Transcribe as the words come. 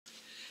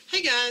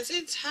Hey guys,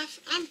 it's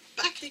Huff. I'm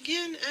back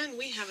again and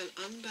we have an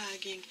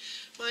unbagging.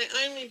 My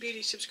only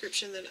beauty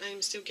subscription that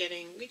I'm still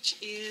getting, which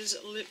is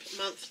Lip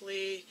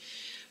Monthly.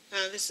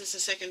 This is the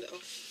second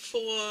of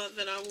 4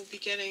 that I will be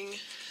getting,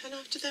 and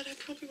after that I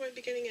probably won't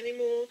be getting any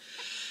more.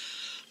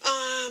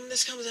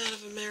 This comes out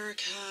of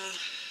America.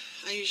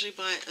 I usually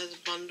buy it as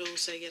a bundle,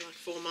 so you get like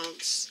 4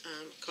 months,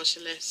 costs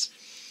you less.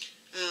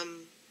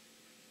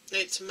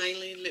 It's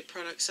mainly lip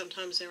products.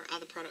 Sometimes there are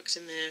other products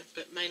in there,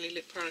 but mainly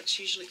lip products,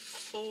 usually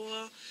 4.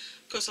 Of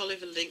course, I'll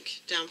leave a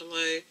link down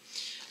below.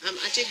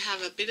 I did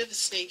have a bit of a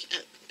sneak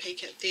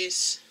peek at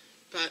this,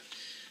 but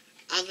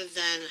other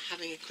than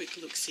having a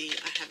quick look-see,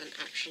 I haven't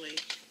actually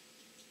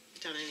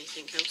done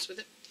anything else with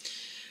it.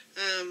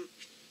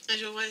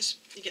 As always,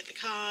 you get the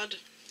card.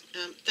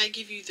 They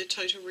give you the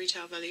total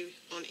retail value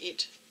on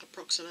it,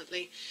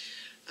 approximately.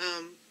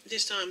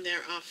 This time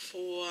there are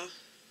 4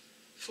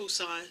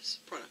 full-size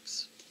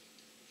products,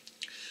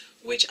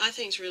 which I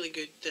think is really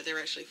good that they're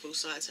actually full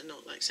size and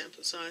not like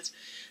sample size.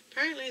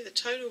 Apparently the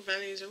total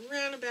value is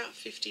around about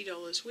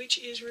 $50, which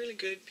is really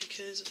good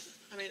because,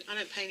 I mean, I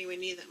don't pay anywhere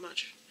near that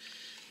much.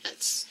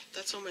 That's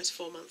almost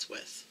 4 months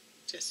worth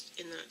just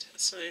in that.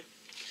 So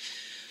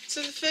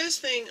the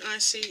first thing I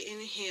see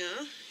in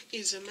here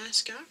is a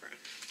mascara.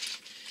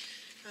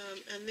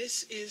 And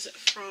this is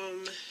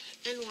from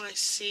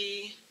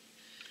NYC.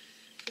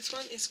 This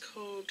one is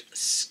called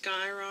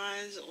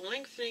Skyrise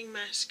Lengthening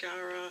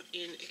Mascara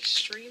in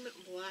Extreme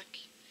Black.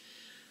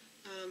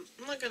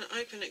 I'm not going to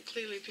open it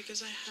clearly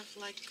because I have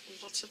like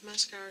lots of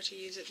mascara to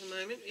use at the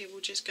moment. It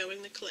will just go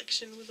in the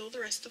collection with all the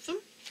rest of them.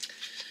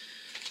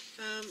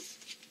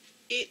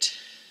 It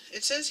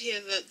says here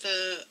that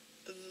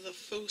the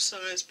full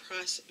size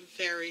price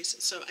varies,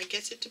 so I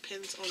guess it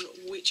depends on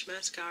which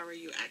mascara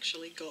you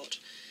actually got,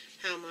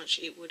 how much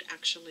it would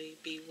actually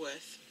be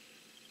worth.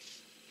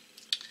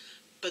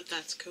 But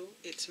that's cool.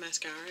 It's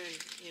mascara, and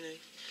you know,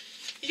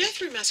 you go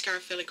through mascara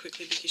fairly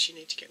quickly because you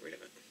need to get rid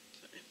of it.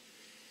 So,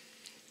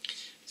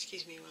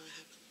 excuse me while I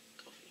have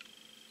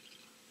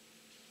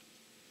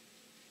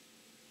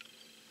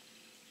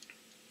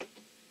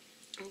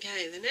coffee.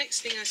 Okay, the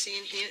next thing I see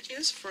in here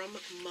is from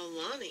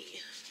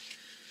Milani.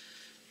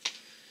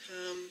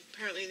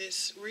 Apparently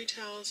this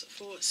retails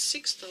for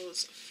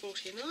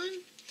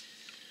 $6.49.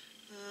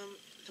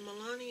 The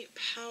Milani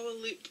Power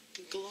Lip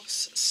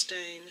Gloss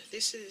Stain.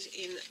 This is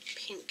in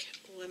Pink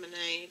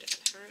Lemonade,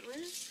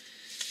 apparently.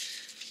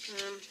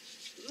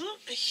 Not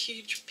a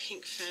huge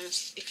pink fan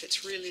if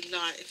it's really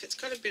light. If it's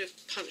got a bit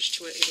of punch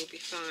to it, it'll be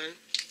fine.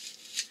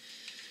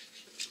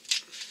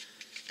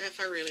 If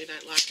I really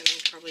don't like it,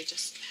 I'll probably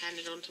just hand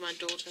it on to my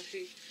daughter,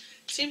 who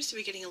seems to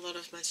be getting a lot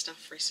of my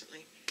stuff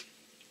recently.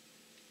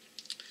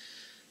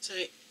 So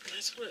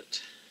that's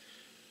what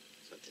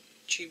the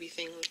tubey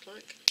thing looked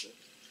like.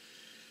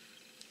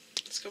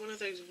 It's got one of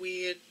those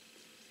weird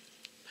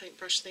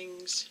paintbrush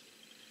things.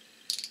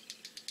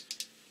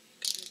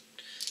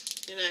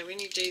 You know, when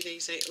you do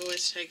these, they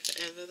always take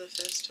forever the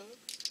first time,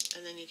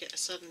 and then you get a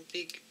sudden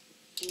big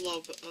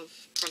blob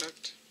of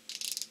product.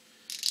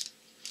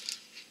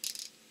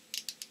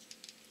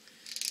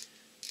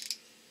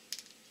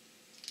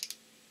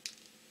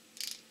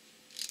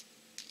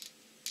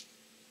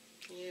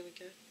 Here we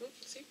go. Oh,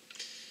 see?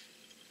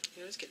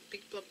 You always get a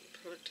big blob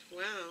of product.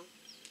 Wow,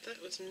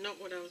 that was not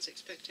what I was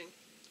expecting.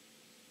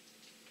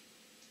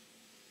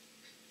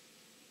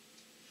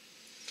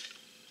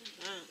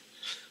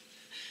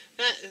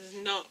 That is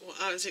not what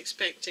I was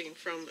expecting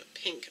from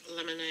Pink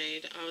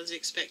Lemonade. I was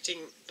expecting,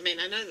 I mean,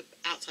 I know the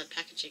outside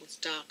packaging is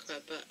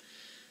darker, but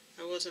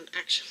I wasn't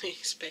actually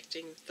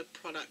expecting the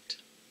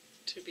product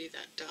to be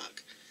that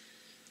dark.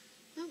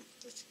 Oh,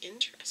 that's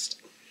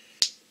interesting.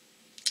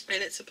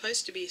 And it's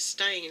supposed to be a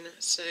stain,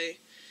 so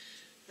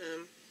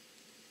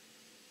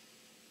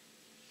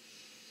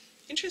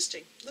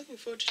interesting. Looking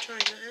forward to trying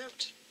that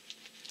out.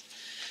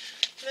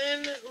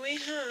 Then we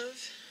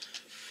have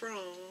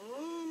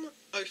from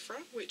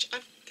Ofra, which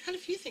I've had a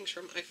few things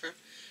from Ofra,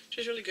 which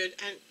is really good,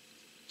 and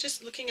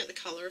just looking at the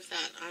colour of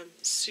that, I'm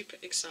super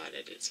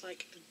excited. It's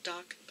like a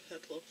dark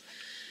purple.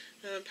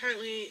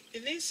 Apparently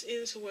this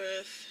is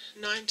worth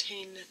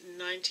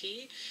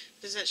 $19.90.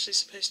 This is actually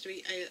supposed to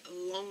be a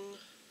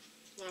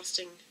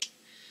long-lasting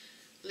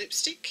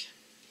lipstick.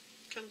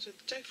 Comes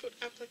with doe foot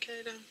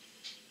applicator.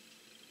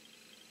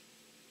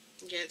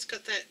 Yeah, it's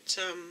got that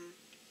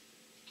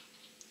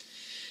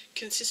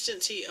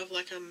consistency of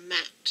like a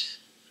matte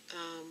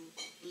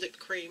lip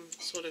cream,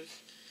 sort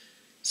of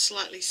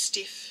slightly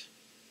stiff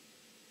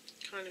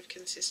kind of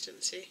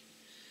consistency.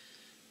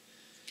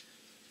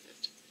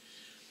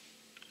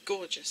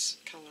 Gorgeous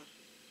colour.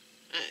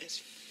 That is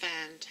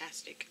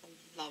fantastic. I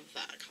love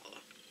that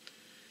colour.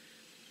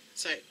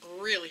 So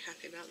really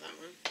happy about that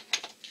one.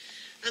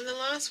 And the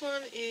last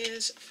one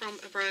is from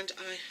a brand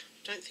I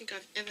don't think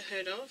I've ever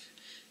heard of,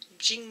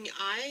 Jing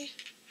Ai.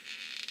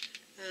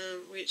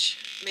 Which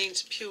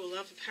means pure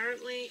love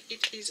apparently.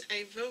 It is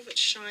a Velvet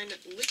Shine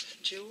Lip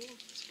Jewel.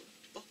 That's what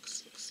the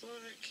box looks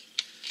like.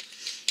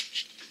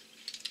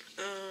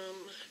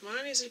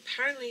 Mine is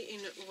apparently in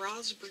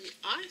Raspberry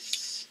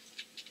Ice.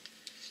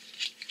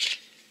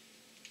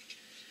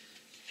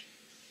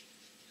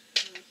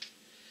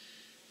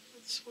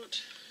 what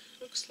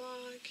it looks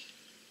like.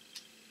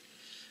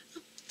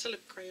 Oh, it's a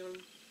lip crayon.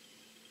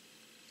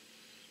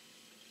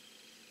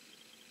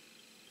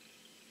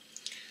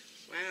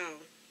 Wow.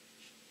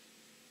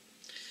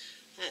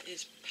 That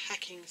is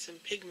packing some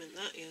pigment,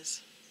 that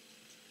is.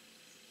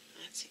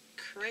 That's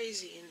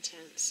crazy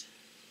intense.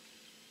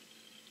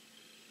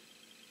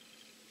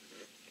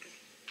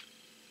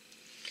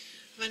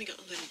 I've only got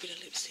a little bit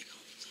of lipstick on,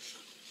 so I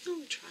thought,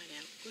 we'll try it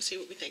out. We'll see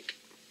what we think.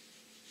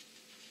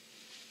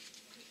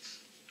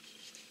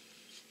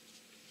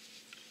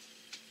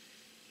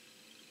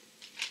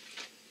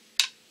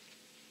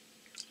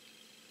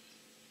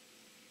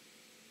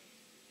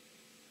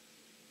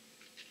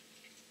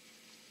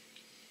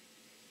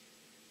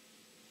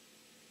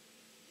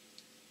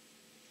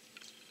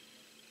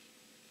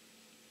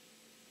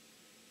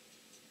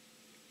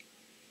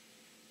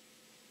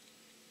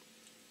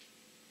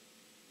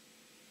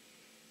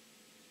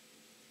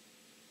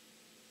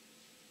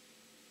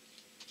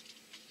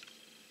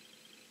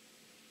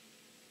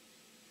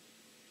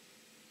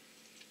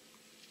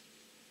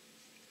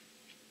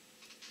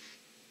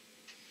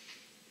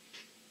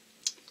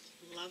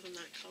 Loving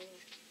that colour.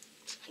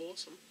 It's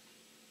awesome.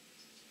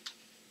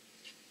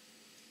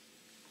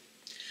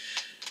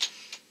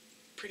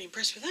 Pretty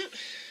impressed with that.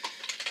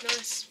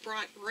 Nice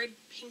bright red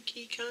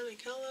pinky kind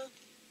of colour.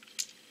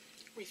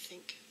 We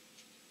think.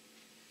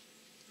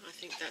 I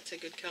think that's a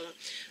good colour.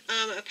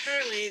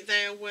 Apparently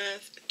they're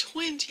worth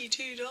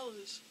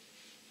 $22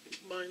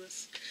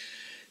 minus.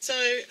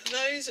 So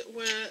those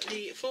were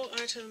the 4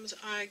 items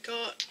I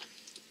got.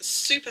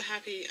 Super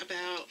happy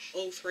about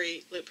all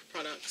 3 lip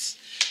products.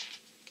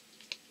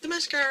 The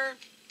mascara,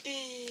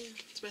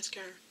 it's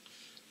mascara.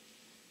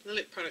 The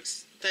lip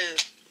products, they're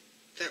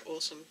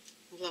awesome.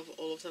 Love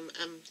all of them,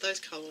 and those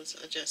colours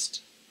are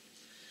just,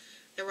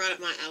 they're right up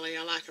my alley.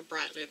 I like a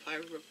bright lip. I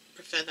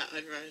prefer that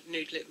over a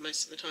nude lip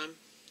most of the time.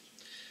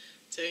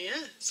 So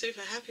yeah,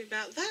 super happy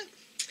about that.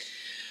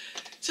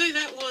 So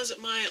that was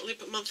my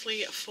lip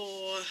monthly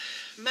for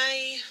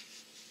May.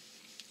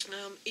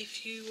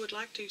 If you would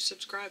like to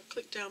subscribe,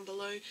 click down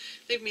below.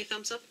 Leave me a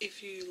thumbs up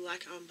if you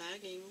like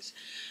unbaggings,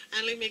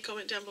 and leave me a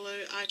comment down below.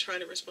 I try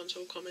to respond to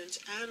all comments,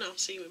 and I'll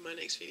see you in my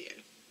next video.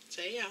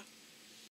 See ya.